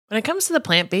When it comes to the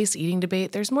plant-based eating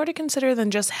debate, there's more to consider than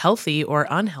just healthy or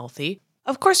unhealthy.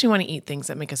 Of course, we want to eat things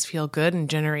that make us feel good and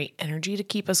generate energy to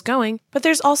keep us going, but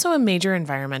there's also a major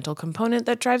environmental component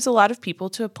that drives a lot of people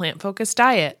to a plant-focused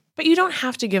diet. But you don't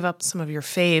have to give up some of your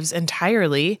faves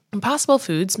entirely. Impossible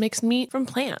Foods makes meat from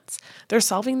plants. They're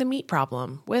solving the meat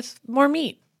problem with more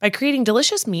meat. By creating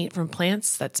delicious meat from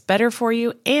plants that's better for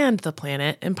you and the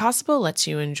planet, Impossible lets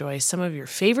you enjoy some of your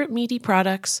favorite meaty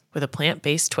products with a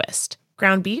plant-based twist.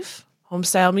 Ground beef,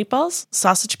 home-style meatballs,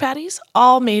 sausage patties,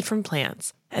 all made from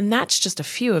plants. And that's just a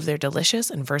few of their delicious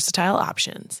and versatile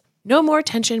options. No more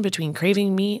tension between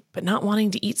craving meat but not wanting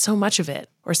to eat so much of it,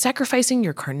 or sacrificing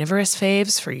your carnivorous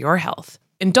faves for your health.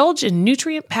 Indulge in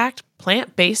nutrient-packed,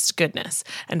 plant-based goodness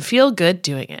and feel good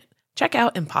doing it. Check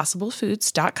out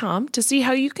impossiblefoods.com to see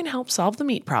how you can help solve the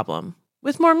meat problem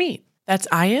with more meat. That's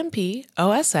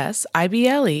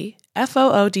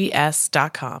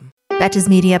IMPOSSIBLEFOODS.com. Betches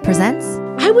Media presents.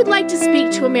 I would like to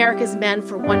speak to America's men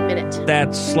for 1 minute.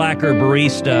 That slacker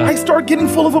barista. I start getting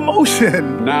full of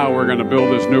emotion. Now we're going to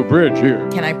build this new bridge here.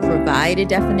 Can I provide a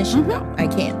definition? No, I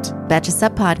can't. Betches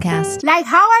Up Podcast. Like,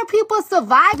 how are people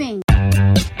surviving?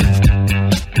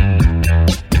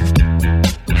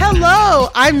 Hello,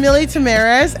 I'm Millie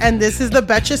Tamaris, and this is the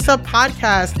Betches Up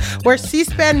Podcast, where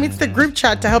C-SPAN meets the group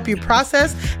chat to help you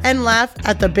process and laugh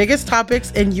at the biggest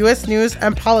topics in U.S. news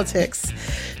and politics.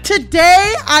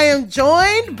 Today, I am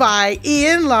joined by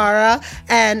Ian Lara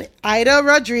and Ida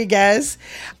Rodriguez.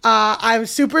 I'm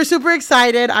super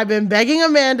excited. I've been begging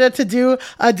Amanda to do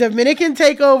a Dominican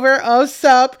takeover of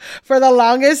SUP for the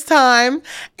longest time,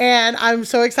 and I'm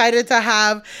so excited to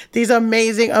have these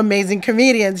amazing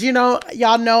comedians. You know,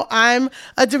 y'all know I'm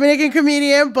a Dominican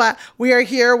comedian, but we are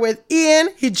here with Ian.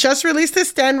 He just released his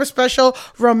stand-up special,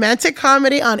 Romantic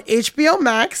Comedy, on HBO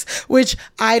Max, which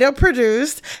Ida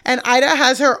produced, and Ida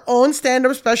has her own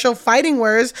stand-up special, Fighting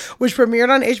Words, which premiered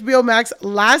on HBO Max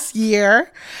last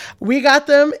year. We got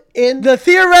them in the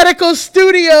theoretical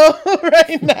studio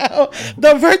right now,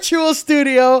 the virtual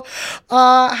studio.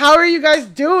 How are you guys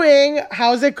doing?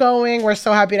 How's it going? We're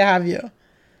so happy to have you.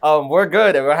 We're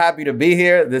good, and we're happy to be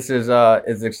here. This is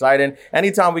exciting.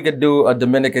 Anytime we could do a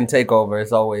Dominican takeover,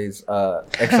 it's always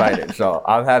exciting. So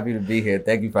I'm happy to be here.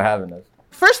 Thank you for having us.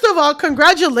 First of all,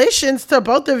 congratulations to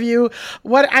both of you.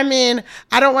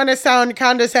 I don't want to sound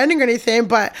condescending or anything,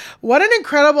 but what an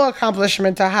incredible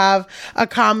accomplishment to have a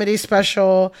comedy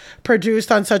special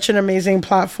produced on such an amazing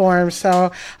platform.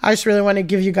 So I just really want to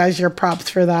give you guys your props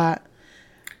for that.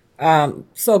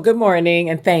 So good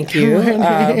morning and thank you.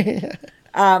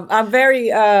 I'm very,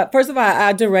 first of all,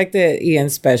 I directed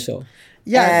Ian's special.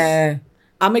 Yes.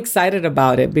 I'm excited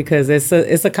about it because it's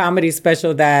a comedy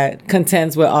special that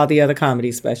contends with all the other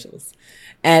comedy specials.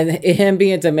 And him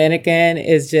being Dominican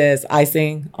is just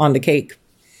icing on the cake.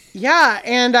 Yeah,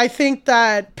 and I think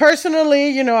that personally,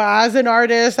 you know, as an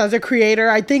artist, as a creator,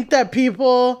 I think that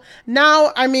people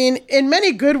now, in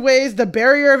many good ways, the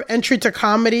barrier of entry to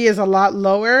comedy is a lot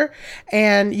lower.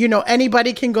 And, you know,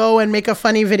 anybody can go and make a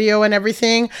funny video and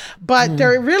everything. But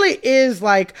there really is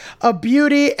like a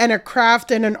beauty and a craft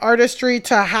and an artistry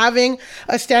to having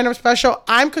a stand-up special.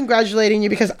 I'm congratulating you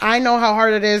because I know how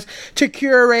hard it is to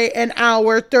curate an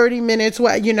hour, 30 minutes,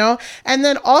 you know. And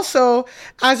then also,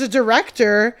 as a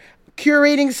director,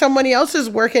 curating somebody else's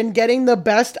work and getting the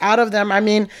best out of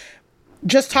them.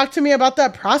 Just talk to me about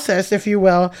that process, if you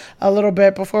will, a little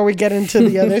bit before we get into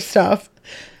the other stuff.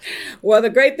 Well,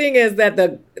 the great thing is that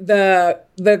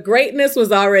the greatness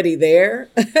was already there.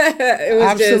 It was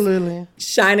absolutely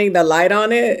just shining the light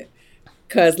on it.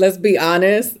 Because let's be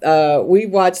honest, we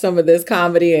watched some of this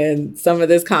comedy and some of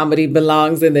this comedy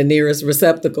belongs in the nearest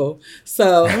receptacle.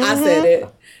 So I said it.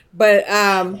 But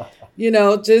you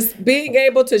know, just being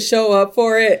able to show up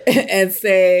for it and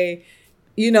say,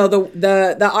 you know,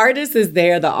 the artist is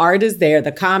there, the art is there,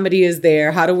 the comedy is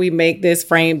there. How do we make this,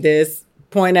 frame this,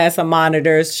 point at some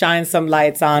monitors, shine some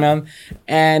lights on them,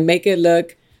 and make it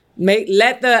let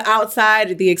the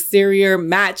outside, the exterior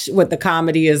match what the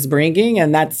comedy is bringing,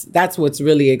 and that's what's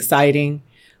really exciting.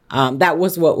 That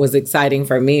was what was exciting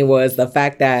for me, was the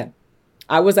fact that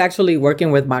I was actually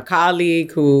working with my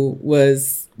colleague who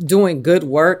was doing good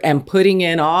work and putting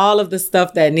in all of the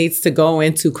stuff that needs to go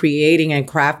into creating and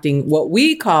crafting what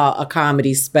we call a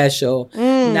comedy special,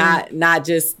 not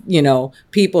just, you know,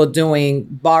 people doing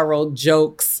borrowed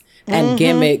jokes and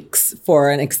gimmicks for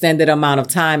an extended amount of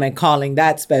time and calling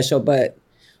that special. But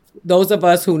those of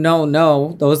us who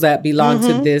know, those that belong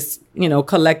to this, you know,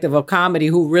 collective of comedy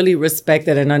who really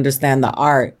respected and understand the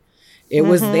art, it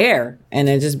was there. And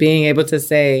then just being able to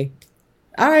say,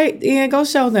 All right, Ian, go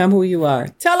show them who you are.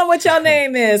 Tell them what your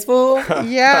name is, fool.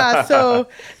 Yeah, so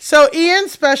Ian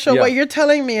Special, what you're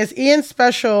telling me is Ian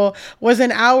Special was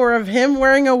an hour of him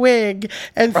wearing a wig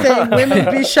and saying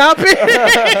women be shopping.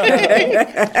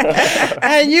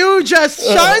 And you just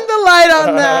shine the light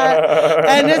on that.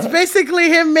 And it's basically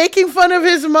him making fun of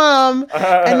his mom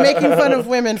and making fun of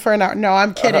women for an hour. No,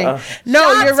 I'm kidding. No,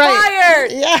 Shots you're right.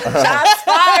 Fired. Yeah. Shots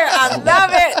fired. I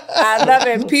love it. I love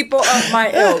it. People of my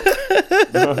ilk.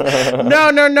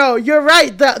 No. You're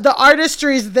right. The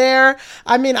artistry's there.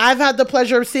 I mean, I've had the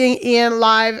pleasure of seeing Ian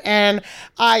live, and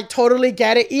I totally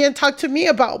get it. Ian talked to me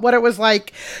about what it was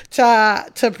like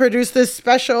to produce this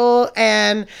special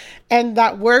and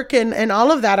that work and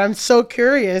all of that. I'm so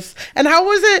curious. And how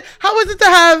was it to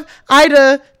have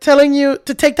Ida telling you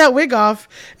to take that wig off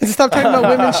and stop talking about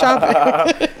women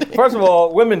shopping? First of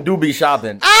all, women do be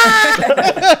shopping.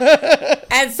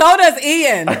 And so does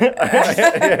Ian.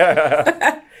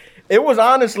 Yeah. It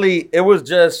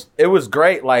was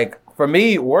great. Like, for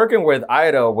me, working with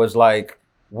Ida was like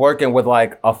working with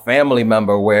like a family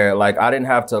member, where like I didn't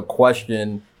have to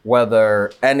question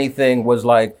whether anything was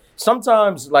like,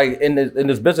 sometimes like in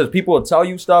this business, people will tell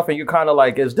you stuff and you're kind of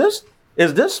like, is this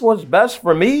what's best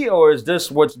for me, or is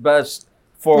this what's best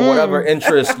for whatever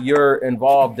interest you're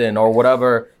involved in, or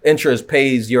whatever interest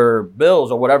pays your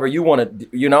bills, or whatever you want to,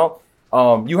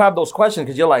 you have those questions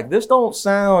because you're like, this don't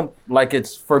sound like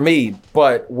it's for me.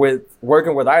 But with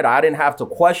working with Ida, I didn't have to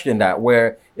question that.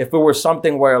 Where if it were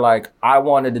something where like I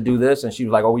wanted to do this and she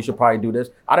was like, oh, we should probably do this,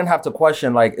 I didn't have to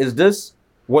question like, is this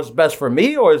what's best for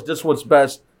me, or is this what's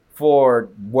best for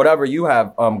whatever you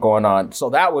have going on? So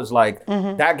that was like,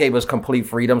 that gave us complete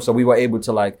freedom. So we were able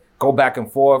to like go back and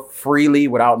forth freely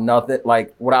without nothing,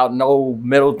 like without no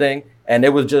middle thing. And it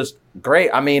was just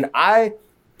great. I mean, I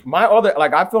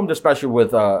filmed a special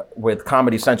with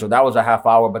Comedy Central. That was a half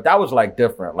hour, but that was like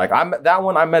different. Like I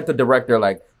met the director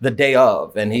like the day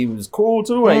of, and he was cool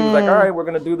too. And he was like, all right, we're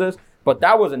going to do this. But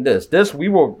that wasn't this. We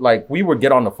would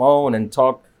get on the phone and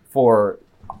talk for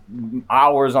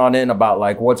hours on end about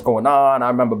like what's going on. I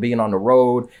remember being on the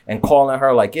road and calling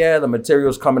her like, yeah, the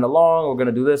material's coming along. We're going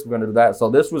to do this. We're going to do that. So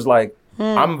this was like,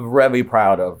 I'm very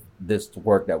proud of this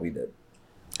work that we did.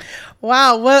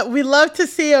 Wow. Well, we love to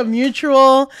see a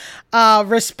mutual,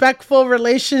 respectful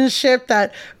relationship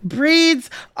that breeds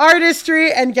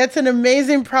artistry and gets an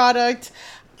amazing product.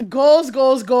 Goals.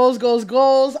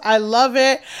 I love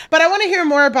it. But I want to hear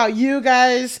more about you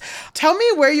guys. Tell me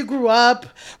where you grew up,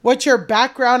 what's your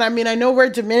background. I mean, I know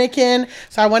we're Dominican,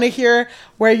 so I want to hear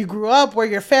where you grew up, where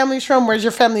your family's from, where's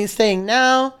your family staying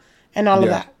now, and all of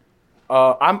that.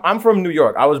 I'm from New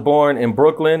York. I was born in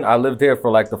Brooklyn. I lived there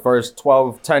for like the first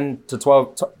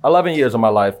 11 years of my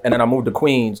life. And then I moved to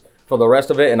Queens for the rest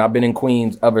of it. And I've been in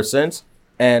Queens ever since.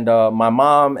 And my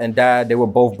mom and dad, they were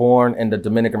both born in the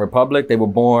Dominican Republic. They were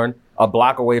born a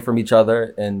block away from each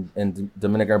other in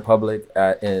Dominican Republic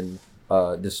in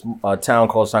this town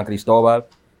called San Cristobal.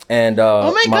 And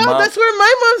oh my God, that's where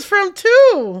my mom's from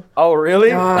too. Oh, really?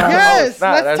 Yes,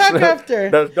 let's talk after.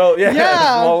 That's dope.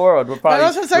 Yeah, small world. We're probably my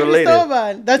mom's from San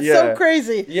Cristobal. That's so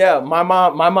crazy. Yeah, my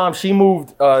mom, she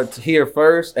moved here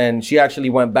first, and she actually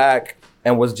went back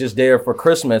and was just there for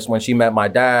Christmas when she met my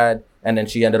dad, and then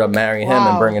she ended up marrying him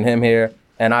and bringing him here.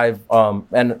 And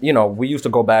we used to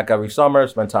go back every summer,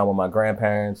 spend time with my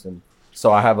grandparents, and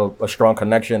so I have a strong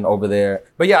connection over there.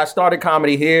 But yeah, I started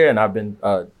comedy here, and I've been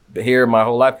here my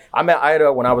whole life. I met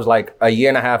Ida when I was like a year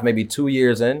and a half, maybe 2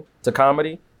 years in to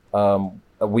comedy.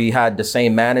 We had the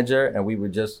same manager, and we were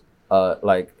just I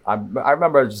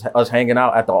remember just us hanging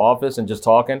out at the office and just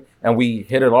talking, and we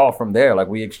hit it off from there. Like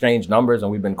we exchanged numbers,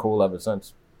 and we've been cool ever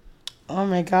since. Oh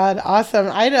my God, awesome.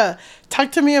 Ida,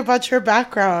 talk to me about your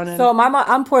background. So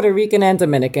I'm Puerto Rican and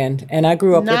Dominican, and I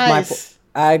grew up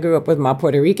with my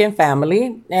Puerto Rican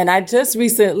family, and I just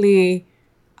recently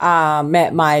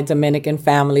met my Dominican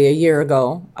family a year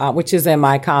ago, which is in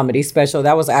my comedy special.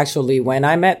 That was actually when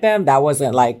I met them. That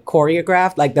wasn't like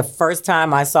choreographed. Like the first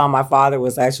time I saw my father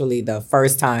was actually the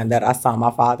first time that I saw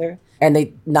my father.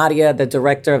 And Nadia, the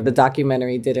director of the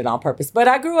documentary, did it on purpose. But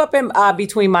I grew up in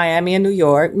between Miami and New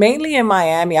York, mainly in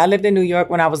Miami. I lived in New York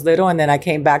when I was little, and then I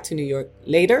came back to New York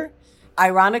later.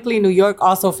 Ironically, New York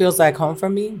also feels like home for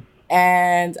me.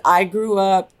 And I grew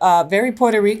up very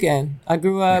Puerto Rican. I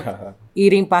grew up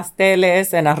eating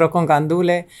pasteles and arroz con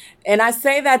gandule. And I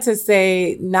say that to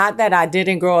say, not that I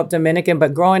didn't grow up Dominican,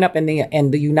 but growing up in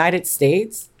the United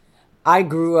States, I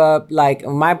grew up like,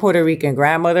 my Puerto Rican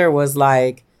grandmother was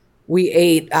like we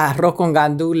ate arroz con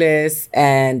gandules,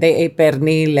 and they ate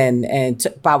pernil and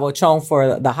pavochon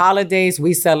for the holidays.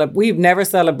 We've never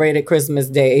celebrated Christmas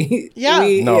Day. Yeah.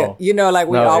 No. You know, like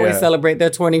we always celebrate their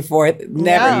 24th.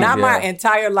 Never. Yeah. Not my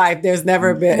entire life. There's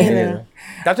never been. Yeah.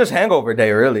 That's just hangover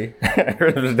day, really.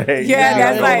 Christmas Day. Yeah,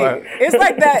 that's like, it's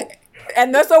like that.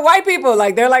 And that's what white people,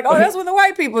 like, they're like, oh, that's what the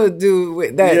white people do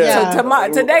with that. Yeah. So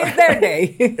today's their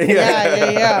day.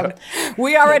 Yeah.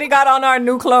 We already got on our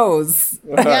new clothes.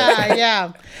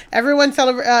 Yeah. Everyone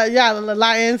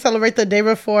Latin celebrate the day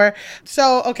before.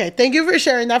 So, okay, thank you for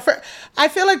sharing that. I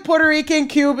feel like Puerto Rican,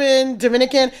 Cuban,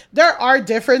 Dominican, there are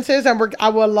differences, and I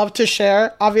would love to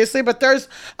share, obviously, but there's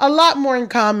a lot more in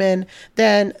common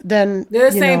than they're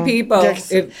the same people. It's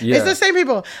the same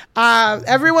people.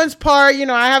 Everyone's part.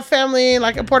 I have family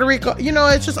like in Puerto Rico.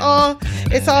 It's all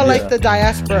like the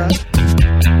diaspora.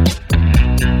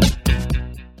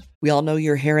 We all know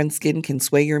your hair and skin can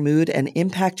sway your mood and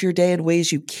impact your day in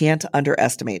ways you can't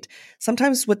underestimate.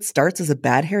 Sometimes what starts as a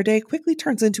bad hair day quickly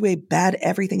turns into a bad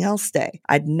everything else day.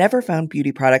 I'd never found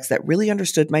beauty products that really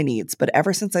understood my needs, but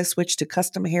ever since I switched to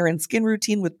custom hair and skin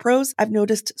routine with Prose, I've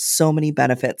noticed so many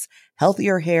benefits.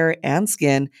 Healthier hair and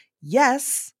skin,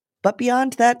 yes, but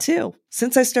beyond that too.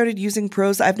 Since I started using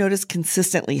Prose, I've noticed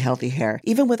consistently healthy hair.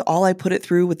 Even with all I put it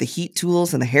through with the heat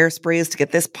tools and the hairsprays to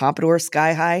get this pompadour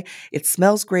sky high, it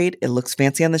smells great, it looks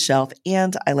fancy on the shelf,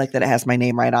 and I like that it has my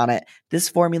name right on it. This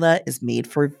formula is made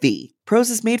for V. Prose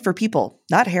is made for people,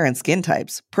 not hair and skin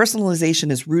types.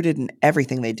 Personalization is rooted in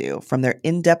everything they do, from their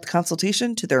in-depth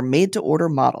consultation to their made-to-order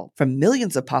model. From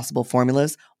millions of possible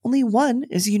formulas, only one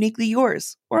is uniquely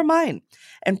yours or mine.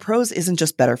 And Prose isn't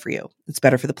just better for you, it's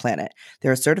better for the planet.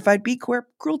 They're a certified B Corp,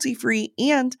 cruelty-free,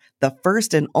 and the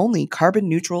first and only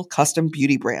carbon-neutral custom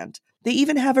beauty brand. They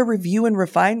even have a review and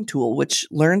refine tool which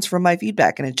learns from my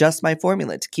feedback and adjusts my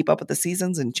formula to keep up with the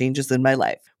seasons and changes in my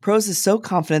life. Prose is so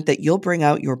confident that you'll bring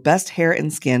out your best hair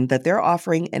and skin that they're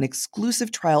offering an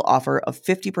exclusive trial offer of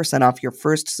 50% off your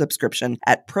first subscription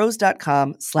at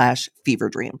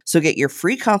prose.com/feverdream. So get your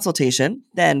free consultation,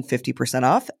 then 50%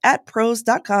 off at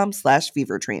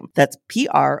prose.com/feverdream. That's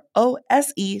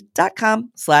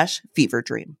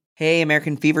prose.com/feverdream. Hey,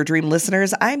 American Fever Dream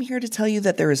listeners, I'm here to tell you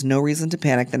that there is no reason to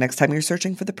panic the next time you're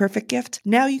searching for the perfect gift.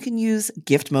 Now you can use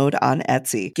Gift Mode on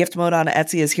Etsy. Gift Mode on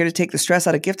Etsy is here to take the stress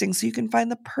out of gifting so you can find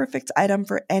the perfect item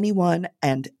for anyone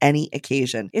and any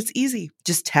occasion. It's easy.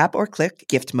 Just tap or click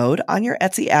Gift Mode on your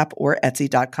Etsy app or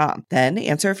Etsy.com. Then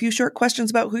answer a few short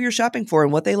questions about who you're shopping for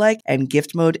and what they like, and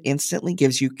Gift Mode instantly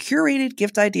gives you curated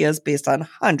gift ideas based on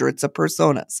hundreds of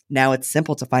personas. Now it's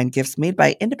simple to find gifts made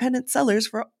by independent sellers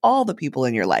for all the people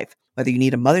in your life. Whether you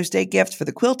need a Mother's Day gift for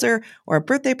the quilter or a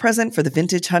birthday present for the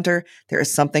vintage hunter, there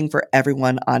is something for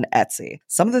everyone on Etsy.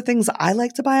 Some of the things I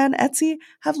like to buy on Etsy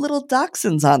have little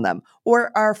dachshunds on them,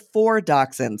 or are for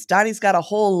dachshunds. Dottie's got a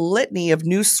whole litany of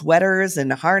new sweaters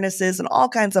and harnesses and all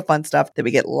kinds of fun stuff that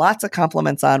we get lots of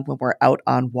compliments on when we're out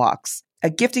on walks. A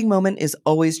gifting moment is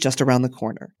always just around the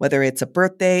corner. Whether it's a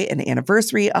birthday, an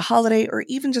anniversary, a holiday, or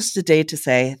even just a day to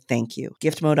say thank you,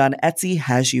 Gift Mode on Etsy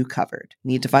has you covered.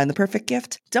 Need to find the perfect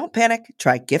gift? Don't panic.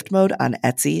 Try Gift Mode on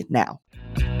Etsy now.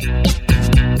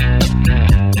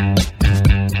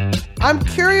 I'm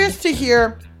curious to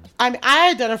hear.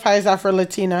 I identify as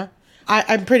Afro-Latina.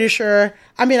 I'm pretty sure.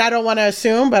 I mean, I don't want to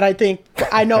assume, but I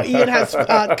know Ian has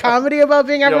comedy about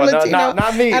being Afro-Latino.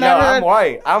 Not me. I'm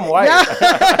white.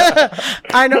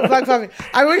 I know, Black family.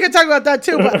 We can talk about that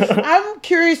too, but I'm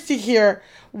curious to hear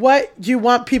what you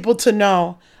want people to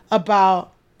know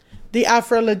about the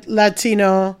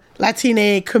Afro-Latino,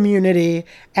 Latine community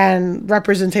and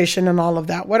representation and all of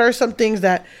that. What are some things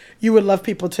that you would love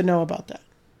people to know about that?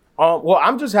 Well,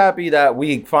 I'm just happy that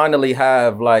we finally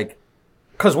have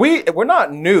because we're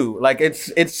not new. Like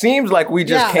it seems like we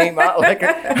just came out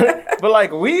but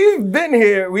like we've been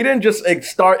here. We didn't just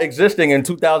start existing in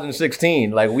 2016.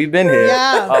 Like we've been here.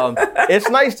 Yeah. It's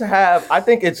nice to have. I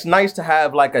think it's nice to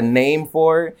have like a name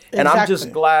for it, and I'm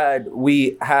just glad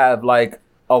we have like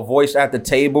a voice at the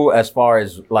table as far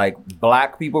as like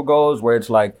Black people goes, where it's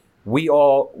like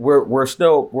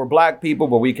we're Black people,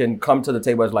 but we can come to the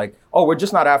table as like, oh, we're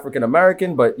just not African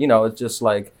American, but it's just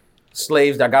like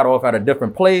slaves that got off at a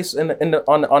different place on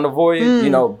the voyage,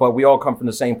 but we all come from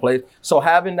the same place. So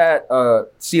having that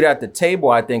seat at the table,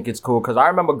 I think it's cool, because I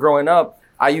remember growing up,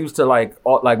 I used to like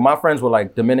my friends were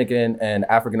like Dominican and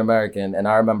African American, and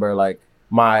I remember like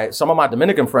some of my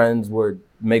Dominican friends would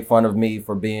make fun of me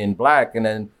for being Black, and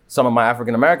then some of my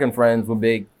African American friends would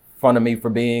make fun of me for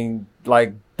being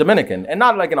like Dominican, and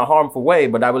not like in a harmful way,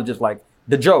 but that was just like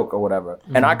the joke or whatever.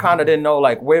 Mm-hmm. And I kind of didn't know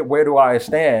like where do I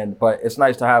stand, but it's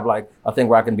nice to have like a thing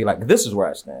where I can be like, this is where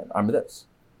I stand. I'm this.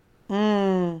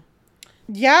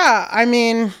 Yeah, I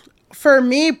mean, for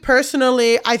me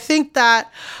personally, I think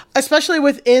that especially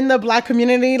within the Black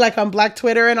community, like on Black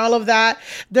Twitter and all of that,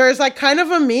 there's like kind of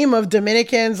a meme of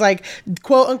Dominicans like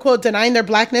quote unquote denying their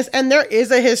Blackness. And there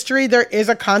is a history, there is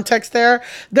a context there.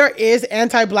 There is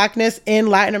anti-Blackness in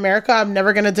Latin America. I'm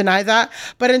never going to deny that.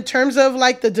 But in terms of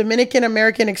like the Dominican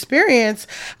American experience,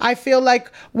 I feel like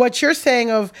what you're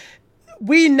saying of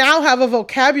we now have a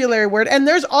vocabulary word, and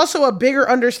there's also a bigger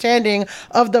understanding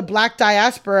of the Black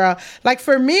diaspora. Like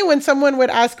for me, when someone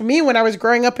would ask me when I was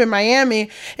growing up in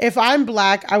Miami if I'm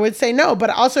Black, I would say no.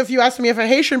 But also if you asked me if a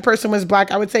Haitian person was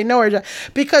Black, I would say no.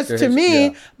 Because to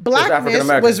me, Blackness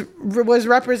was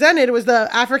represented. It was the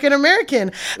African American.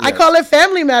 Yes. I call it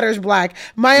Family Matters Black.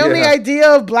 My only idea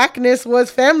of Blackness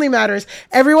was Family Matters.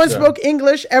 Everyone spoke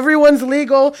English. Everyone's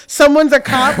legal. Someone's a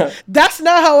cop. That's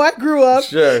not how I grew up.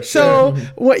 So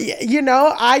you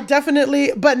know, I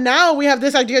definitely, but now we have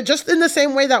this idea just in the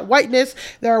same way that whiteness,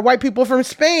 there are white people from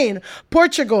Spain,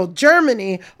 Portugal,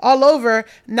 Germany, all over.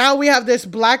 Now we have this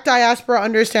Black diaspora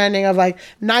understanding of like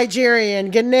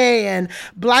Nigerian, Ghanaian,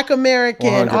 Black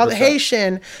American, 100%. All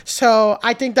Haitian. So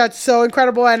I think that's so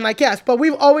incredible. And like, yes, but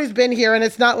we've always been here, and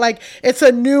it's not like it's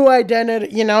a new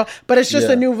identity, you know, but it's just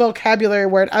a new vocabulary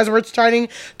word as we're starting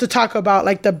to talk about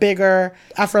like the bigger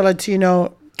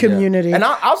Afro-Latino community. Yeah. And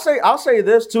I'll say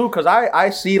this too, because I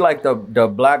see like the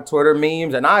Black Twitter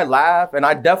memes and I laugh, and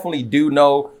I definitely do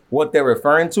know what they're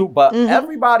referring to. But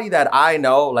everybody that I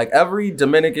know, like every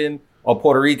Dominican or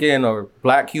Puerto Rican or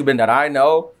Black Cuban that I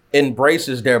know,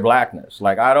 embraces their Blackness.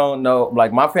 Like I don't know,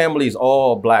 like my family's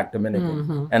all Black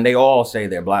Dominican, and they all say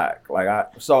they're Black.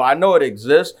 So I know it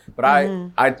exists, but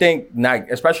I think now,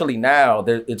 especially now,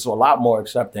 it's a lot more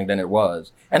accepting than it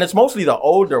was, and it's mostly the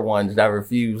older ones that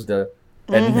refuse to.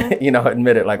 And, you know,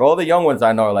 admit it. Like all the young ones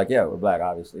I know are like, yeah, we're Black,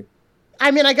 obviously.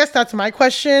 I mean, I guess that's my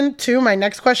question too. My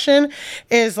next question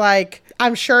is like,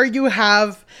 I'm sure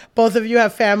both of you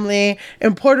have family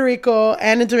in Puerto Rico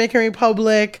and in Dominican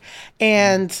Republic.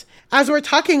 And as we're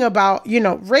talking about, you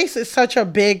know, race is such a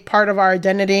big part of our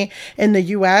identity in the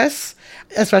US,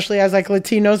 especially as like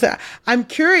Latinos. I'm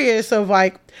curious of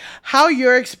like how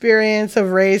your experience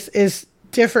of race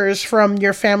differs from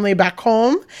your family back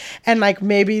home, and like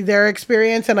maybe their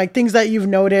experience and like things that you've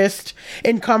noticed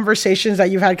in conversations that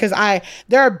you've had, because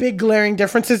there are big glaring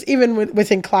differences even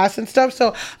within class and stuff.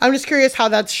 So I'm just curious how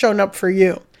that's shown up for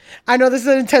you. I know this is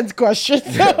an intense question.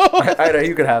 So. I know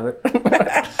you can have it.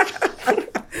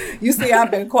 You see,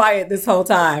 I've been quiet this whole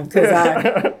time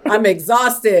because I'm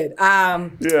exhausted.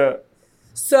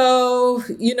 So,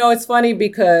 you know, it's funny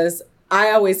because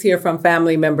I always hear from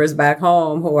family members back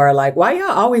home who are like, why y'all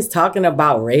always talking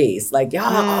about race? Like, y'all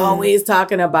always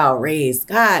talking about race.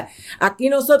 God, aquí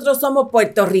nosotros somos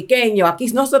puertorriqueños.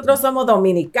 Aquí nosotros somos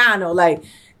dominicanos. Like,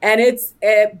 and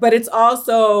but it's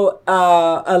also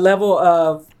a level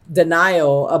of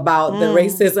denial about the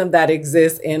racism that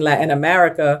exists in Latin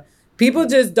America. People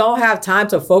just don't have time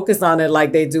to focus on it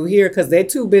like they do here because they're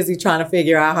too busy trying to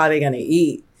figure out how they're going to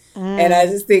eat. And I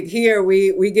just think here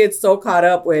we get so caught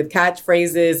up with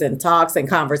catchphrases and talks and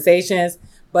conversations,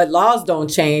 but laws don't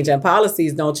change and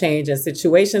policies don't change and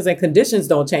situations and conditions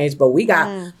don't change. But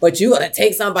but you got to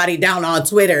take somebody down on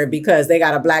Twitter because they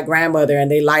got a Black grandmother and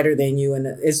they lighter than you. And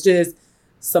it's just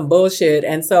some bullshit.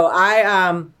 And so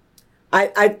I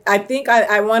think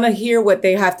I want to hear what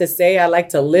they have to say. I like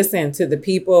to listen to the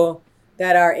people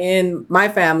that are in my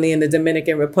family in the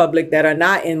Dominican Republic that are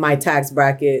not in my tax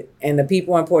bracket, and the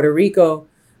people in Puerto Rico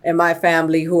and my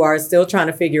family who are still trying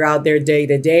to figure out their day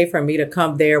to day, for me to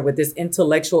come there with this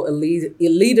intellectual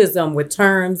elitism with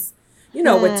terms, you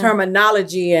know, with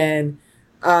terminology and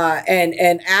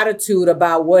attitude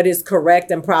about what is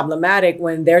correct and problematic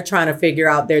when they're trying to figure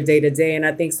out their day to day. And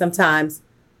I think sometimes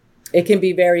it can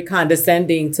be very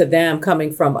condescending to them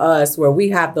coming from us, where we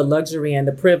have the luxury and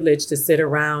the privilege to sit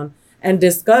around and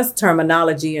discuss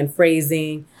terminology and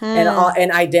phrasing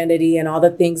and identity and all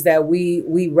the things that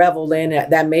we revel in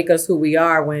that make us who we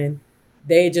are, when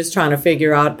they just trying to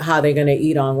figure out how they're going to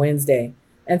eat on Wednesday.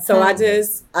 And so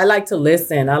I like to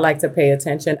listen. I like to pay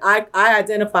attention. I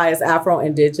identify as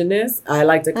Afro-Indigenous. I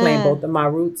like to claim both of my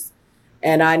roots.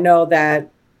 And I know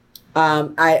that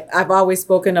I've always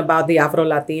spoken about the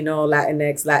Afro-Latino,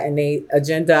 Latinx, Latinate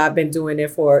agenda. I've been doing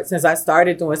it since I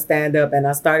started doing stand-up and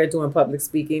I started doing public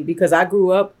speaking, because I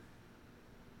grew up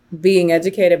being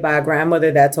educated by a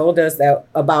grandmother that told us that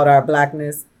about our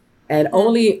Blackness. And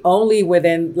only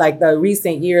within like the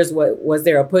recent years was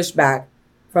there a pushback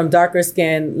from darker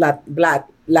skinned Black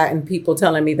Latin people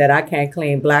telling me that I can't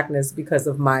claim Blackness because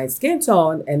of my skin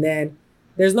tone. And then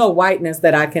there's no whiteness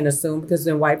that I can assume, because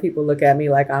then white people look at me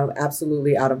like I'm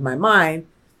absolutely out of my mind.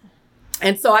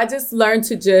 And so I just learned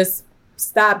to just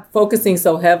stop focusing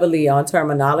so heavily on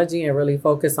terminology and really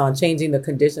focus on changing the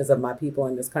conditions of my people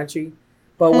in this country.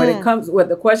 But when it comes with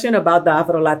the question about the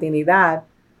Afro-Latinidad,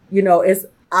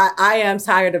 I am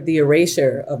tired of the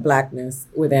erasure of Blackness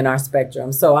within our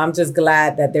spectrum. So I'm just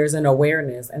glad that there's an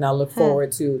awareness, and I look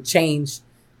forward to change,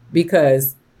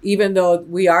 because even though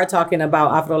we are talking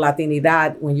about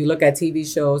Afro-Latinidad, when you look at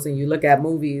TV shows and you look at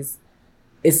movies,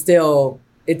 it's still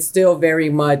very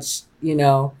much,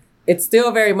 it's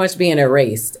still very much being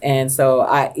erased. And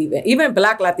so even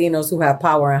Black Latinos who have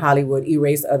power in Hollywood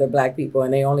erase other Black people,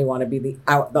 and they only want to be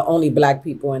the only Black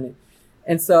people in it.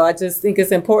 And so I just think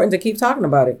it's important to keep talking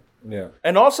about it. Yeah.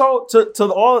 And also to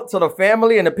the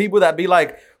family and the people that be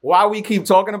like, why we keep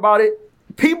talking about it?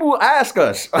 People ask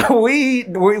us. We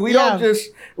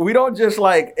don't just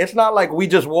like, it's not like we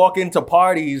just walk into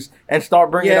parties and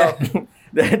start bringing up the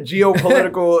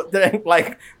geopolitical thing.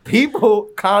 Like, people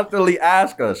constantly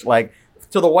ask us, like,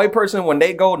 to the white person, when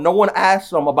they go, no one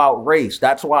asks them about race.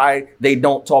 That's why they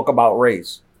don't talk about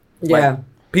race. Yeah. Like,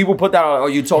 people put that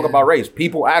on, you talk about race.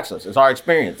 People ask us. It's our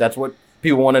experience. That's what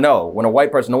people want to know. When a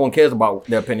white person, no one cares about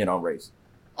their opinion on race.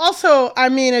 Also, I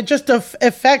mean, it just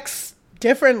affects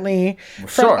differently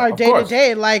from our day to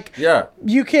day. Like,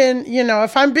 you can,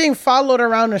 if I'm being followed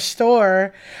around a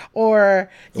store, or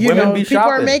people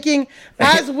are making,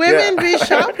 as women be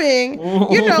shopping,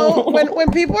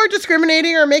 when people are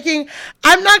discriminating or making,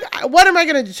 what am I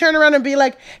going to turn around and be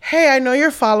like, hey, I know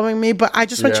you're following me, but I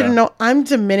just want you to know I'm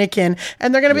Dominican.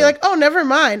 And they're going to be like, oh, never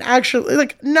mind. Actually,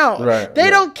 like, no,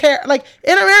 they don't care. Like,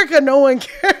 in America, no one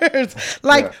cares.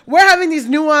 Like, we're having these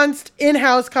nuanced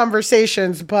in-house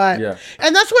conversations, but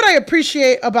and that's what I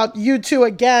appreciate about you two.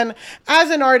 Again, as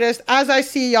an artist, as I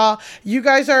see y'all, you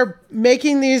guys are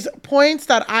making these points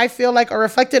that I feel like are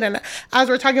reflected. And as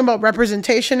we're talking about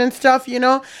representation and stuff,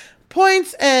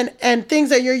 points and things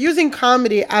that you're using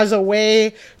comedy as a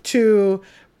way to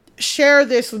share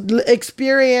this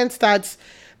experience that's,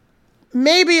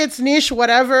 maybe it's niche,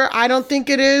 whatever. I don't think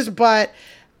it is, but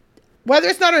whether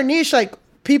it's not a niche, like,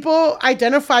 people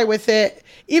identify with it,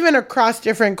 even across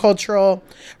different cultural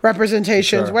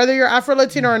representations. Sure. Whether you're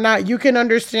Afro-Latino or not, you can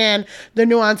understand the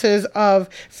nuances of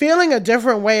feeling a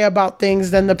different way about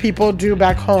things than the people do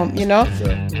back home, Sure.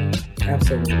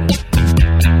 Absolutely.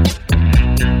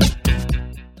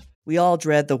 We all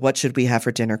dread the what should we have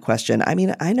for dinner question. I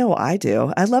mean, I know I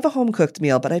do. I love a home-cooked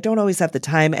meal, but I don't always have the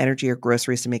time, energy, or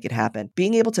groceries to make it happen.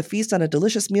 Being able to feast on a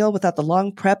delicious meal without the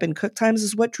long prep and cook times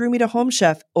is what drew me to Home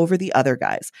Chef over the other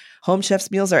guys. Home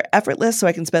Chef's meals are effortless, so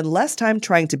I can spend less time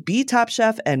trying to be Top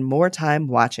Chef and more time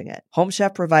watching it. Home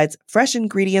Chef provides fresh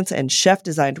ingredients and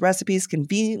chef-designed recipes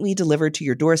conveniently delivered to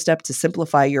your doorstep to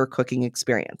simplify your cooking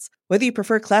experience. Whether you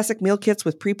prefer classic meal kits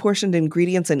with pre-portioned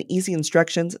ingredients and easy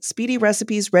instructions, speedy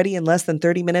recipes ready in less than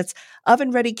 30 minutes,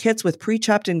 oven-ready kits with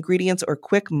pre-chopped ingredients, or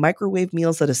quick microwave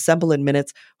meals that assemble in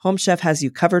minutes, Home Chef has you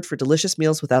covered for delicious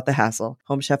meals without the hassle.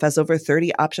 Home Chef has over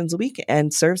 30 options a week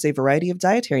and serves a variety of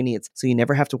dietary needs, so you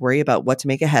never have to worry about what to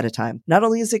make ahead of time. Not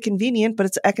only is it convenient, but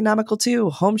it's economical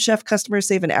too. Home Chef customers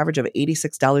save an average of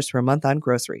 $86 per month on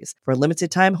groceries. For a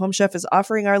limited time, Home Chef is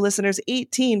offering our listeners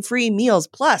 18 free meals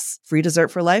plus free dessert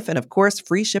for life and, of course,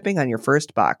 free shipping on your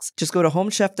first box. Just go to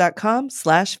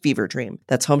homechef.com/feverdream.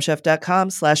 That's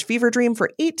homechef.com/feverdream for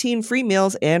 18 free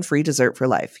meals and free dessert for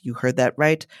life. You heard that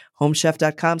right.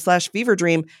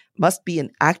 Homechef.com/feverdream. Must be an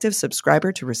active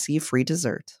subscriber to receive free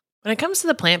dessert. When it comes to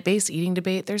the plant-based eating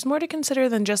debate, there's more to consider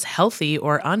than just healthy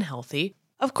or unhealthy.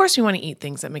 Of course, we want to eat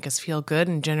things that make us feel good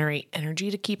and generate energy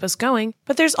to keep us going,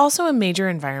 but there's also a major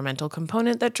environmental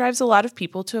component that drives a lot of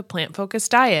people to a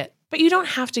plant-focused diet. But you don't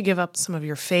have to give up some of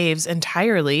your faves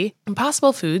entirely.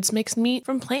 Impossible Foods makes meat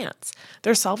from plants.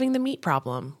 They're solving the meat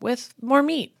problem with more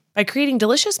meat. By creating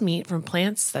delicious meat from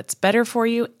plants that's better for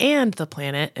you and the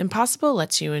planet, Impossible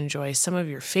lets you enjoy some of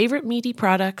your favorite meaty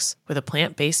products with a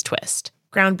plant-based twist.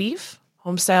 Ground beef,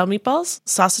 home-style meatballs,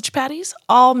 sausage patties,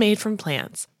 all made from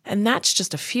plants. And that's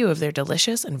just a few of their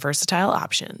delicious and versatile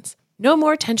options. No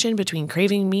more tension between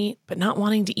craving meat but not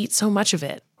wanting to eat so much of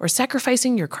it, or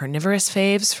sacrificing your carnivorous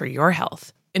faves for your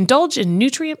health. Indulge in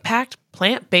nutrient-packed,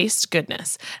 plant-based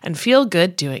goodness and feel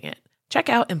good doing it. Check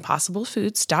out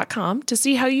impossiblefoods.com to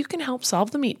see how you can help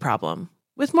solve the meat problem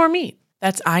with more meat.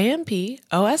 That's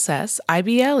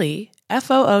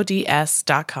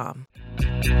IMPOSSIBLEFOODS.com.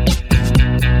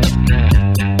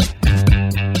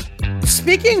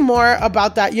 Speaking more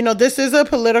about that, this is a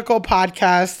political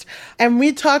podcast, and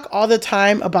we talk all the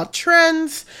time about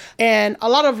trends and a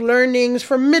lot of learnings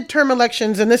from midterm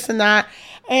elections and this and that.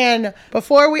 And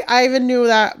before I even knew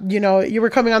that, you were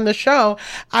coming on the show,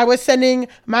 I was sending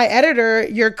my editor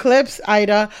your clips,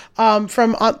 Ida,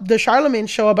 from the Charlemagne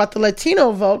show about the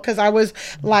Latino vote, because I was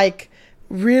like,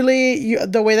 really,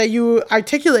 the way that you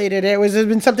articulated it has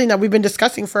been something that we've been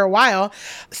discussing for a while.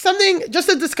 Just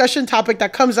a discussion topic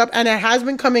that comes up, and it has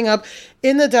been coming up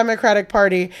in the Democratic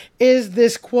Party, is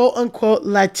this quote unquote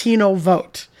Latino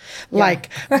vote. Yeah. Like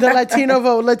the Latino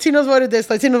vote, Latinos voted this,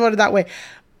 Latinos voted that way.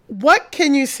 What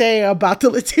can you say about the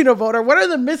Latino vote, or what are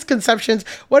the misconceptions?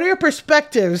 What are your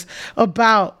perspectives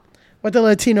about what the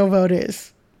Latino vote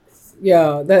is?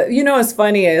 Yeah, what's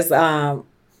funny is,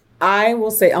 I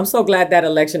will say I'm so glad that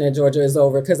election in Georgia is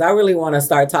over, because I really want to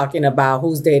start talking about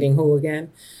who's dating who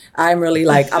again. I'm really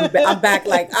I'm back.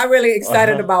 Like, I'm really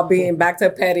excited about being back to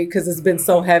petty, because it's been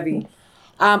so heavy.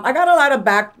 I got a lot of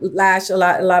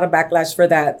backlash for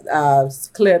that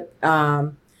clip.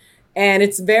 And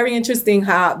it's very interesting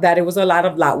how that it was a lot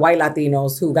of white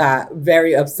Latinos who got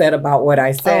very upset about what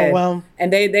I said. Oh, well.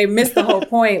 And they missed the whole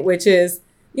point, which is,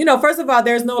 first of all,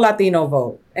 there's no Latino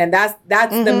vote. And that's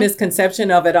the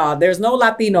misconception of it all. There's no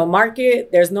Latino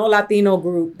market. There's no Latino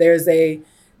group. There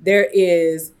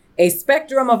is a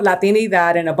spectrum of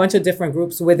Latinidad and a bunch of different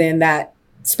groups within that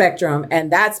spectrum.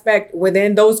 And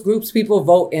within those groups, people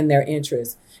vote in their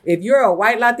interests. If you're a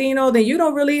white Latino, then you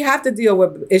don't really have to deal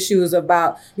with issues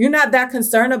you're not that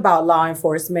concerned about law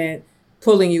enforcement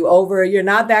pulling you over. You're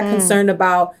not that concerned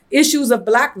about issues of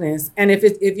blackness. And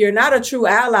if you're not a true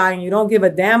ally and you don't give a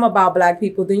damn about black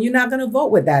people, then you're not going to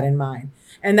vote with that in mind.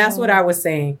 And that's what I was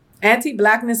saying.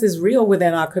 Anti-blackness is real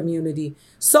within our community.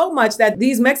 So much that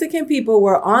these Mexican people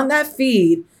were on that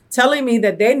feed telling me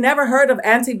that they never heard of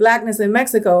anti-blackness in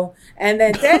Mexico. And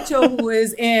then Techo, who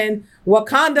is in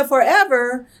Wakanda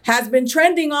forever, has been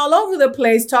trending all over the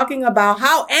place talking about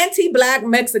how anti-black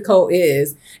Mexico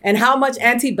is and how much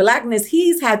anti-blackness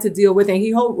he's had to deal with. And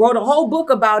he wrote a whole book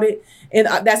about it. And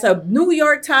that's a New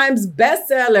York Times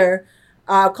bestseller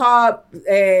called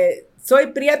Soy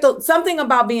Prieto, something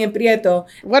about being Prieto.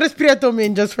 What does Prieto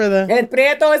mean, just for the... And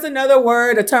Prieto is another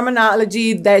word, a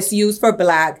terminology that's used for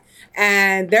black.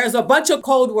 And there's a bunch of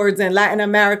code words in Latin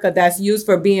America that's used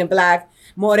for being black,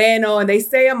 moreno, and they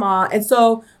say them all. And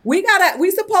so we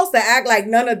supposed to act like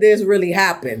none of this really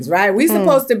happens, right? We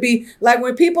supposed to be like,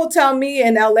 when people tell me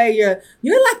in LA, you're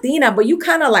Latina, but you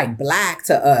kind of like black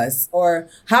to us. Or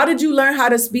how did you learn how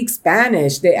to speak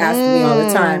Spanish? They ask me all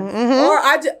the time.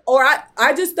 Or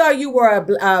I just thought you were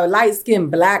a light-skinned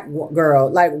black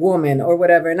girl, like woman or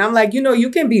whatever. And I'm like, you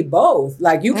can be both.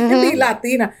 Like, you can be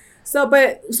Latina. So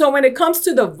when it comes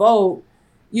to the vote,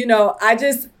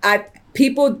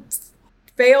 people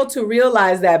fail to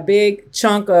realize that big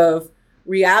chunk of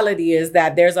reality is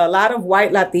that there's a lot of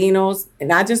white Latinos, and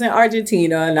not just in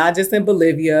Argentina, not just in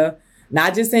Bolivia,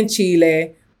 not just in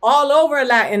Chile, all over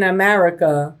Latin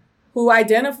America, who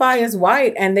identify as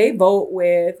white, and they vote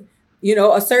with,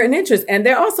 a certain interest. And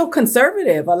they're also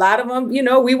conservative. A lot of them,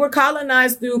 we were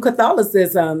colonized through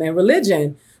Catholicism and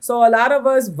religion. So a lot of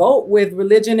us vote with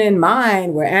religion in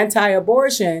mind. We're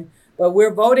anti-abortion, but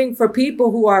we're voting for people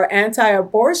who are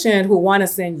anti-abortion who want to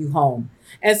send you home.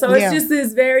 And so it's just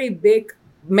this very big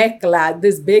mezcla,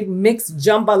 this big mixed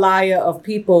jambalaya of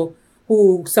people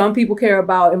who, some people care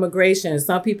about immigration,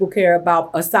 some people care about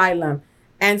asylum.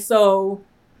 And so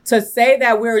to say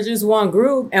that we're just one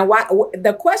group, and why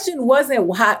the question wasn't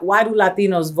why do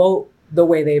Latinos vote the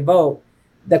way they vote?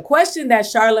 The question that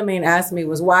Charlemagne asked me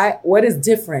was what is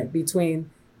different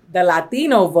between the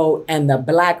Latino vote and the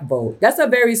black vote? That's a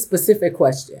very specific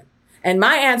question. And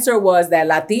my answer was that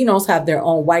Latinos have their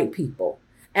own white people.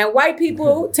 And white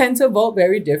people tend to vote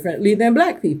very differently than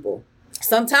black people.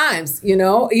 Sometimes,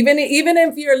 even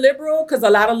if you're liberal, because a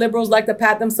lot of liberals like to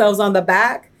pat themselves on the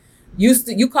back.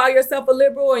 You call yourself a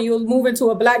liberal and you'll move into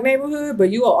a black neighborhood, but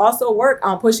you will also work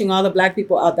on pushing all the black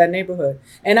people out that neighborhood.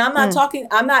 And I'm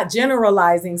not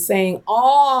generalizing, saying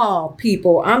all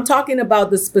people. I'm talking about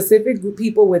the specific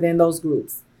people within those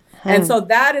groups. And so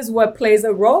that is what plays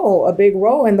a big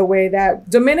role in the way that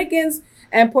Dominicans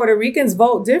and Puerto Ricans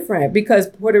vote different, because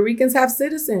Puerto Ricans have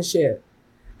citizenship.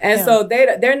 And so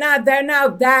they're not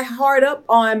that hard up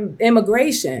on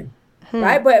immigration.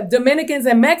 Right. But Dominicans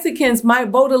and Mexicans might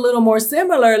vote a little more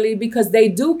similarly because they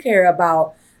do care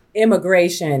about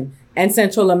immigration, and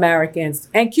Central Americans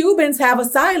and Cubans have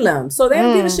asylum. So they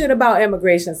don't give a shit about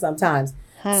immigration sometimes.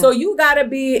 So you got to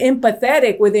be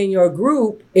empathetic within your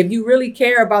group. If you really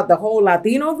care about the whole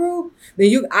Latino group,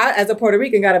 then I, as a Puerto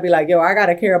Rican, got to be like, yo, I got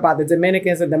to care about the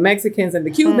Dominicans and the Mexicans and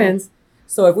the Cubans.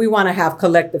 So if we want to have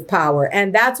collective power,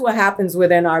 and that's what happens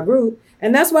within our group,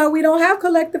 and that's why we don't have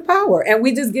collective power, and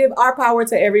we just give our power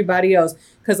to everybody else.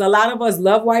 Because a lot of us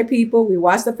love white people. We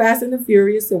watch the Fast and the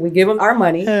Furious, and we give them our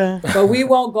money, but we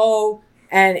won't go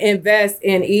and invest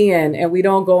in Ian, and we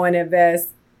don't go and invest.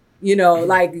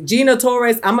 Like Gina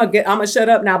Torres, I'm gonna shut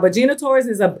up now, but Gina Torres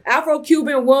is a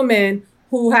Afro-Cuban woman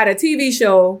who had a TV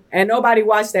show and nobody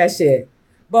watched that shit.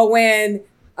 But when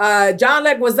John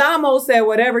Leguizamo said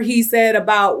whatever he said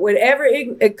about whatever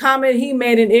comment he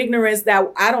made in ignorance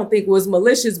that I don't think was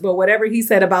malicious, but whatever he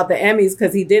said about the Emmys,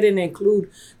 because he didn't include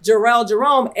Jarrell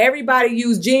Jerome, everybody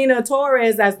used Gina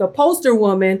Torres as the poster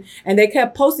woman, and they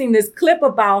kept posting this clip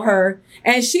about her.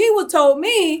 And she told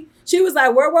me, she was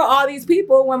like, where were all these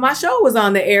people when my show was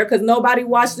on the air? Because nobody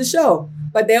watched the show.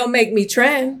 But they'll make me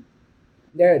trend.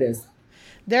 There it is.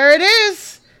 There it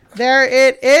is. There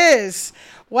it is.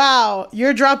 Wow,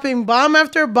 you're dropping bomb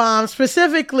after bomb,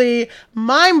 specifically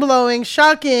mind-blowing,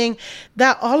 shocking,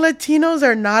 that all Latinos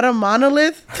are not a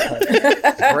monolith.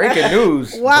 Breaking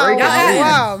news.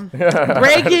 Wow.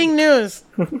 Breaking news.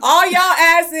 All y'all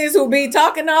asses who be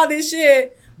talking all this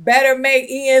shit better make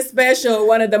Ian Special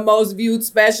one of the most viewed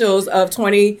specials of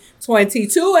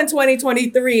 2022 and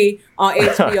 2023 on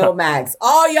HBO Max.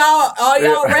 All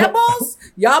y'all rebels,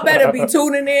 y'all better be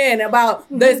tuning in about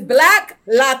this black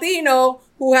Latino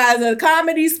who has a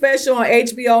comedy special on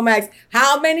HBO Max.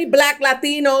 How many black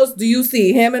Latinos do you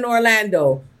see? Him in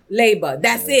Orlando, Labor.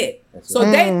 That's it. So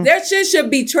their shit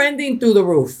should be trending through the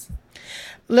roof.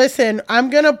 Listen, I'm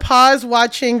going to pause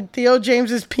watching Theo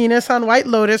James's penis on White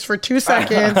Lotus for 2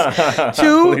 seconds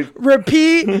to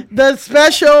repeat the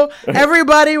special.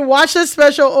 Everybody watch the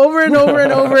special over and over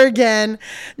and over again.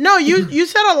 No, you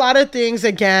said a lot of things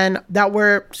again that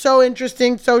were so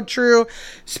interesting, so true.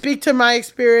 Speak to my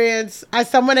experience. As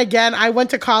someone, again, I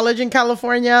went to college in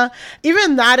California.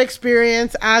 Even that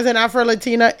experience as an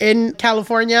Afro-Latina in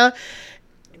California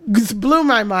blew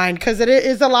my mind, because it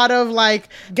is a lot of like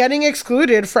getting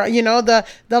excluded from, the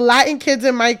Latin kids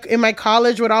in my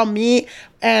college would all meet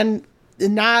and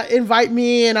not invite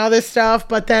me and all this stuff.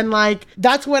 But then like,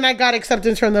 that's when I got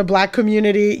acceptance from the black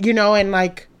community,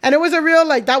 and it was a real,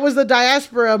 that was the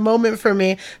diaspora moment for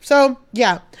me. So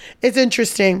yeah, it's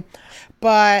interesting.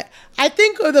 But I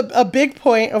think a big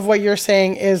point of what you're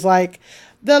saying is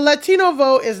the Latino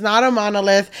vote is not a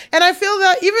monolith. And I feel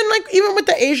that even with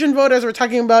the Asian vote, as we're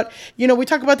talking about, we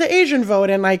talk about the Asian vote,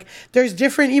 and there's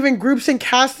different even groups and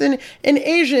castes in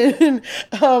Asian, in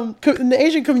the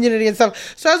Asian community and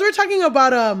stuff. So as we're talking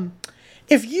about,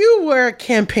 if you were a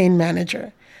campaign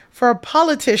manager for a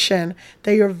politician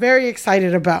that you're very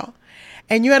excited about,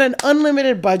 and you had an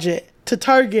unlimited budget to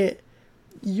target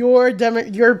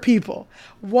your people,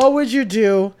 what would you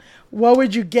do? What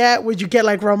would you get? Would you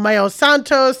get Romeo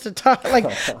Santos to talk?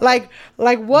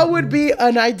 What would be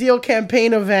an ideal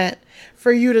campaign event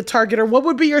for you to target? Or what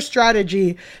would be your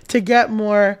strategy to get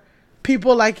more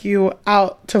people like you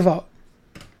out to vote?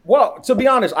 Well, to be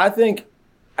honest, I think,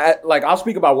 I'll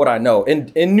speak about what I know.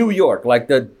 In New York,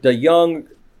 the young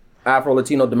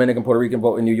Afro-Latino, Dominican, Puerto Rican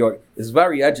vote in New York is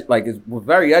very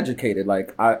very educated.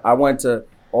 I went to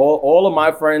all of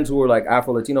my friends who were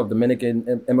Afro-Latino,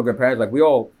 Dominican immigrant parents, we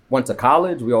all went to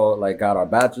college. We all got our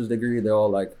bachelor's degree. They're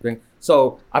all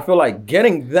so I feel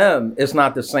getting them is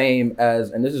not the same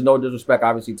as, and this is no disrespect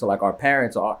obviously to our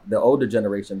parents or the older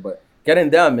generation, but getting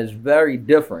them is very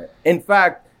different. In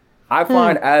fact, I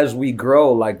find as we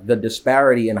grow, the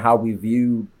disparity in how we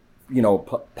view,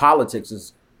 politics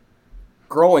is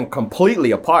growing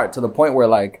completely apart, to the point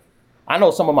where I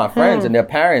know some of my friends and their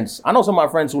parents, I know some of my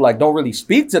friends who don't really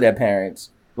speak to their parents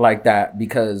like that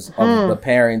because of the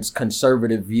parents'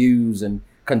 conservative views and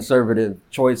conservative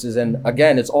choices. And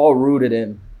again, it's all rooted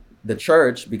in the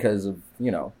church because of,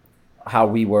 how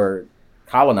we were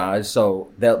colonized. So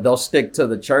they'll stick to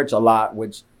the church a lot,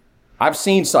 which I've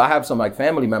seen. So I have some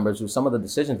family members who some of the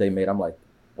decisions they made, I'm like,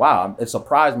 wow, it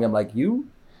surprised me. I'm like,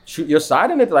 you're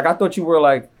siding it? I thought you were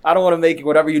I don't want to make you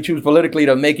whatever you choose politically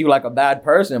to make you a bad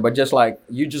person, but just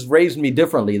you just raised me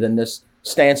differently than this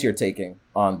stance you're taking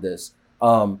on this.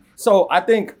 So I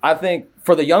think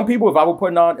for the young people, if I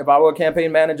were a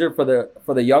campaign manager for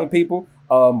the young people,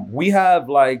 we have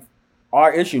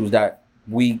our issues that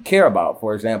we care about.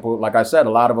 For example, like I said,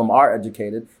 a lot of them are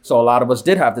educated. So a lot of us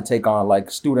did have to take on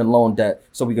student loan debt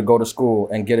so we could go to school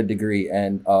and get a degree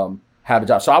and, have a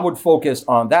job. So I would focus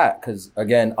on that because,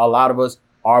 again, a lot of us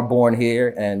are born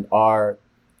here and are,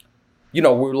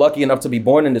 we're lucky enough to be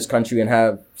born in this country and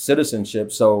have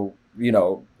citizenship. So,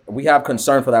 we have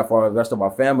concern for that for the rest of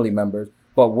our family members.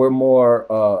 But we're more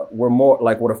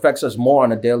what affects us more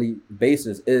on a daily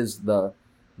basis is the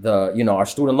our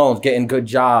student loans, getting good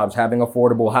jobs, having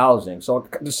affordable housing. So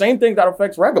the same thing that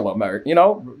affects regular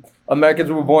Americans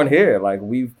who were born here. Like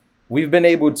we've been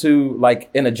able to, like,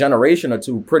 in a generation or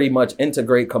two, pretty much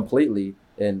integrate completely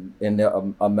in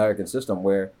the American system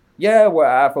where, yeah, we're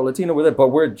Afro-Latino with it, but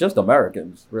we're just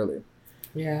Americans, really.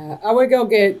 Yeah, I would go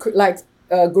get like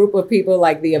a group of people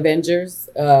like the Avengers,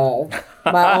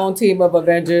 my own team of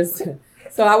Avengers.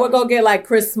 So I would go get like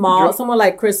someone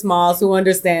like Chris Smalls who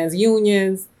understands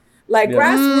unions, like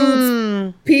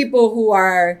grassroots people who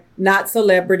are not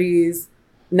celebrities,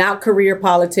 not career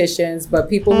politicians, but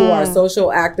people who are social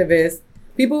activists,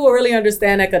 people who really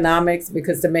understand economics,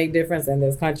 because to make difference in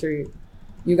this country,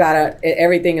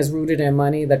 everything is rooted in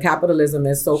money. The capitalism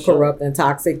is so corrupt and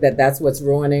toxic that's what's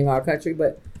ruining our country.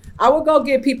 But I would go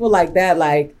get people like that,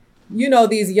 like,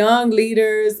 these young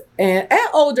leaders and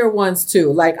older ones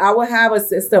too. Like I would have a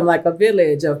system, like a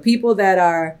village of people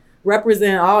that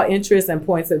represent all interests and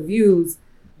points of views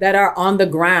that are on the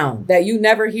ground that you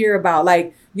never hear about.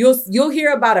 Like you'll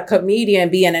hear about a comedian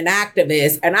being an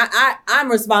activist, and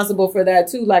I'm responsible for that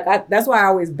too. Like that's why I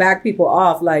always back people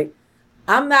off. Like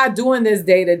I'm not doing this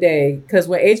day to day, because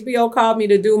when HBO called me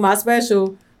to do my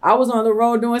special, I was on the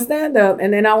road doing stand up,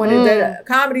 and then I went and did a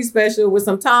comedy special with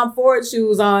some Tom Ford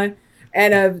shoes on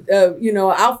and a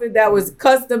outfit that was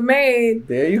custom made.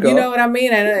 There you go. You know what I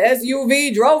mean? And an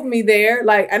SUV drove me there.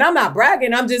 Like, and I'm not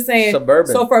bragging. I'm just saying.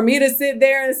 Suburban. So for me to sit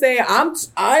there and say I'm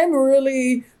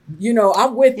really,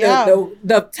 I'm with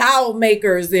the towel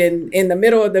makers in the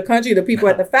middle of the country, the people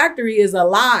at the factory, is a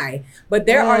lie. But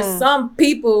there are some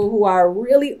people who are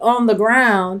really on the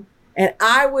ground, and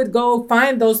I would go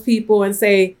find those people and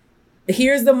say,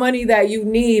 here's the money that you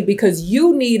need because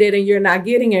you need it and you're not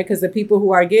getting it because the people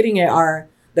who are getting it are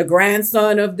the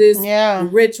grandson of this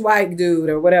rich white dude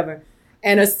or whatever.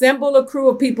 And assemble a crew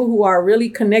of people who are really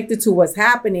connected to what's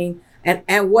happening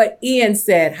and what Ian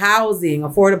said: housing,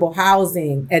 affordable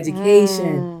housing,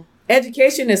 education.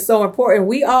 Education is so important.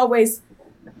 We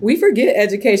forget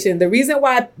education. The reason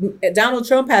why Donald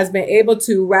Trump has been able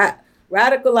to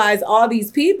radicalize all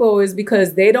these people is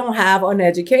because they don't have an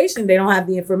education. They don't have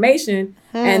the information,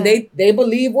 and they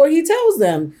believe what he tells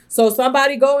them. So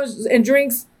somebody goes and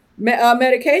drinks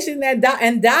medication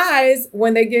and dies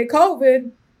when they get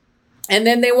COVID, and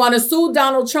then they want to sue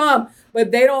Donald Trump,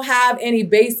 but they don't have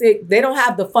they don't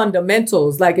have the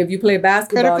fundamentals. Like if you play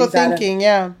basketball, critical thinking,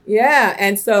 yeah.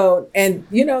 And so,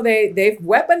 they've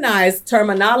weaponized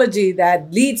terminology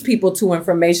that leads people to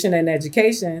information and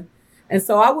education. And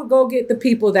so I would go get the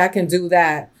people that can do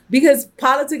that, because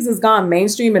politics has gone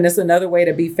mainstream and it's another way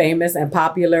to be famous and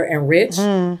popular and rich.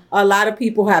 A lot of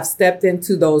people have stepped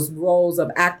into those roles of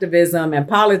activism and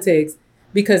politics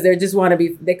because they just want to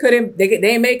be, they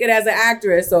didn't make it as an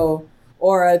actress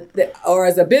or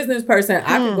as a business person.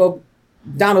 I could go,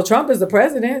 Donald Trump is the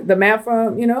president, the man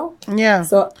from, Yeah.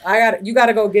 So you got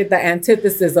to go get the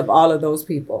antithesis of all of those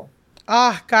people.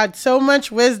 God, so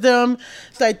much wisdom.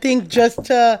 So I think just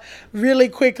to really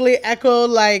quickly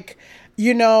echo, I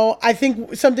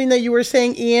think something that you were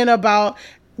saying, Ian, about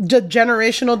the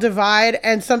generational divide,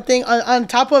 and something on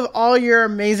top of all your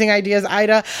amazing ideas,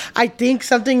 Ida, I think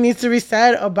something needs to be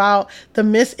said about the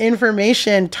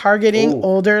misinformation targeting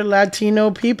older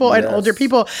Latino people and older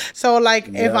people. So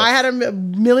if I had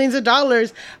millions of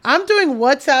dollars, I'm doing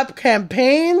WhatsApp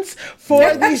campaigns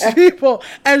for these people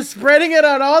and spreading it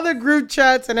on all the group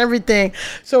chats and everything.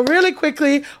 So really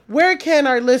quickly, where can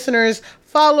our listeners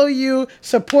follow you,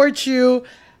 support you,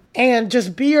 and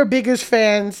just be your biggest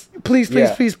fans? Please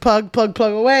plug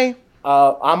away.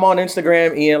 I'm on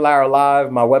Instagram, Ian Lara Live.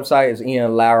 My website is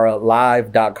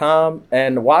ianlaralive.com.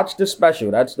 And watch the special.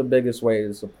 That's the biggest way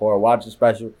to support. Watch the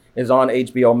special. It's on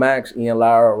HBO Max. Ian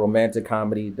Lara, romantic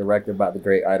comedy, directed by the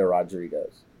great Ida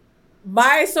Rodriguez.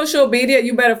 My social media,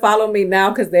 you better follow me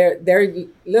now, because they're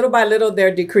little by little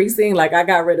they're decreasing. Like I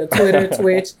got rid of Twitter,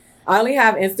 Twitch. I only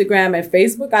have Instagram and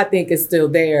Facebook. I think is still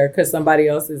there because somebody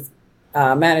else is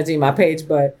managing my page,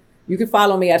 but you can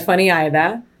follow me at Funny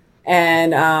Ida.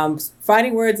 And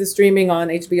Fighting Words is streaming on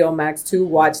HBO Max too.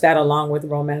 Watch that along with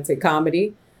romantic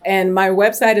comedy. And my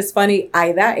website is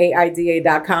funnyida,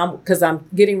 AIDA.com, because I'm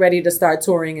getting ready to start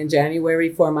touring in January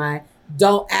for my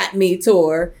Don't At Me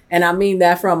tour. And I mean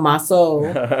that from my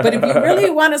soul. But if you really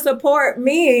want to support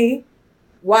me,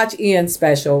 watch Ian's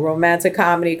special, romantic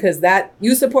comedy, because that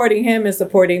you supporting him is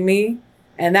supporting me.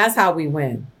 And that's how we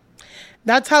win.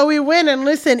 That's how we win. And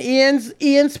listen, Ian's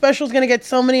special is going to get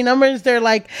so many numbers. They're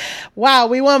like, wow,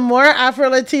 we want more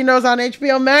Afro-Latinos on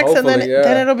HBO Max. Hopefully, and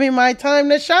then it'll be my time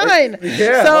to shine.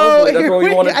 So that's what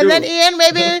we want to do. And then Ian,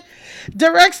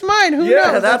 directs mine. Who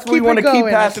knows? That's what we want to keep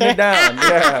passing it down.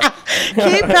 Yeah.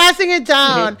 Keep passing it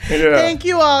down. Yeah. Thank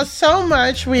you all so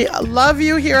much. We love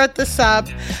you here at the Sup.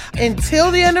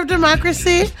 Until the end of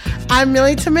democracy, I'm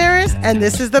Millie Tamaris, and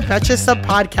this is the Betcha Sup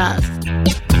Podcast.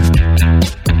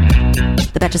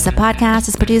 The Betches Up podcast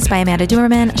is produced by Amanda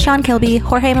Duerman, Sean Kilby,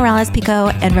 Jorge Morales-Pico,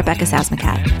 and Rebecca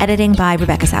Sausmacat. Editing by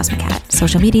Rebecca Sausmacat.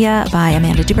 Social media by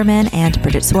Amanda Duberman and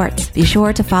Bridget Swartz. Be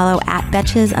sure to follow at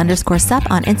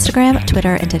Betches_Sup on Instagram,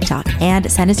 Twitter, and TikTok.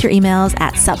 And send us your emails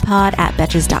at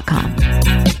suppod@betches.com.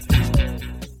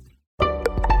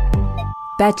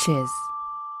 Betches.